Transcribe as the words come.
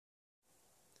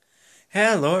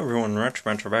Hello everyone,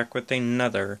 Retro back with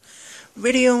another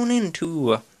video, and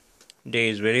into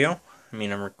today's video,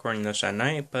 I'm recording this at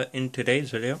night, but in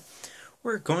today's video,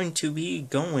 we're going to be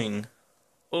going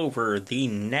over the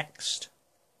next,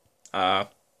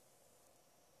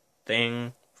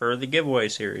 thing for the giveaway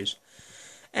series.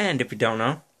 And if you don't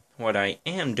know, what I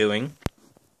am doing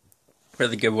for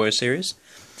the giveaway series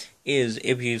is,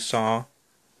 if you saw,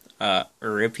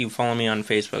 or if you follow me on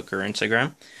Facebook or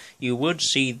Instagram, you would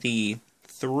see the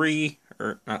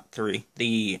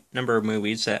the number of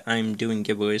movies that I'm doing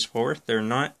giveaways for. They're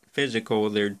not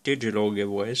physical, they're digital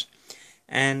giveaways.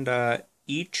 And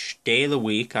each day of the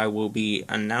week, I will be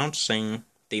announcing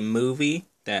the movie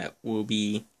that will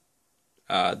be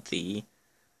the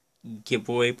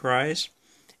giveaway prize.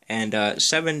 And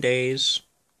 7 days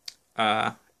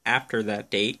after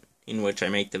that date in which I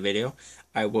make the video,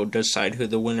 I will decide who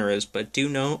the winner is. But do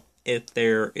note, if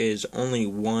there is only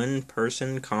one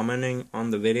person commenting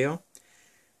on the video,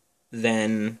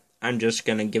 then I'm just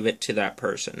going to give it to that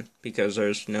person, because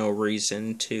there's no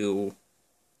reason to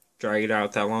drag it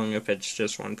out that long if it's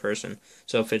just one person.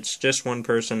 So if it's just one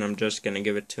person, I'm just going to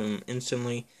give it to him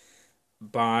instantly.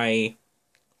 By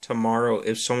tomorrow,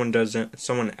 if someone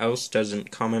else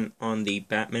doesn't comment on the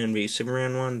Batman v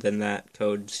Superman one, then that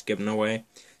code's given away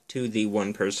to the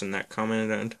one person that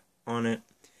commented on it.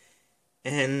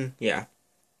 And yeah,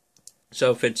 so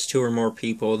if it's 2 or more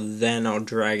people, then I'll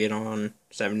drag it on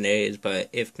 7 days, but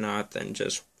if not, then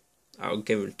I'll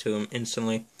give it to them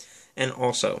instantly. And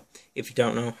also, if you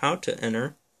don't know how to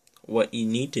enter, what you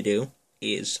need to do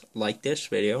is like this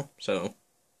video, so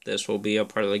this will be a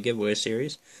part of the giveaway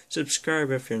series.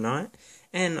 Subscribe if you're not,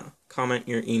 and comment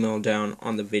your email down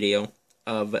on the video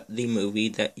of the movie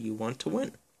that you want to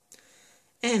win.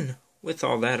 And with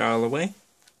all that out of the way,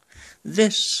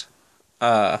 this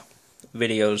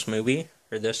video's movie,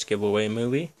 or this giveaway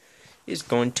movie, is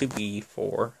going to be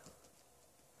for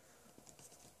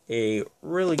a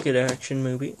really good action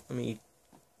movie. Let me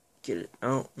get it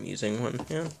out. I'm using one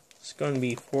hand. It's going to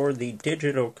be for the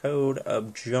digital code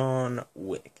of John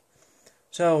Wick.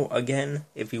 So again,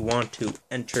 if you want to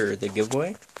enter the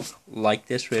giveaway, like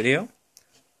this video.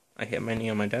 I hit my knee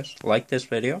on my desk. Like this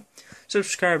video.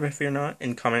 Subscribe if you're not,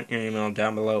 and comment your email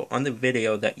down below on the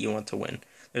video that you want to win.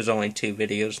 There's only 2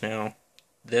 videos now.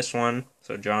 This one,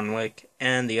 so John Wick,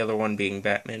 and the other one being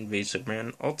Batman v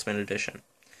Superman Ultimate Edition.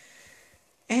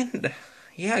 And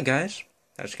yeah, guys,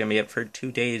 that's going to be it for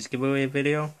today's giveaway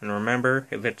video. And remember,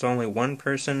 if it's only one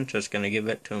person, just going to give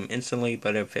it to him instantly.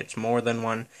 But if it's more than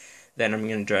one, then I'm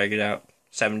going to drag it out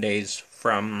 7 days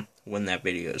from when that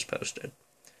video is posted.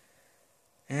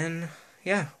 And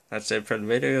yeah, that's it for the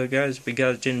video, guys. If you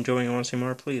guys did enjoy and want to see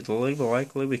more, please leave a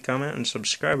like, leave a comment, and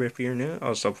subscribe if you're new.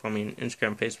 Also follow me on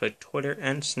Instagram, Facebook, Twitter,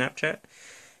 and Snapchat.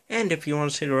 And if you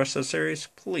want to see the rest of the series,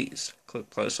 please click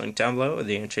the playlist link down below, or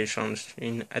the annotation on the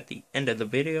screen at the end of the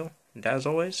video. And as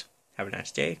always, have a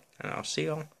nice day, and I'll see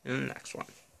y'all in the next one.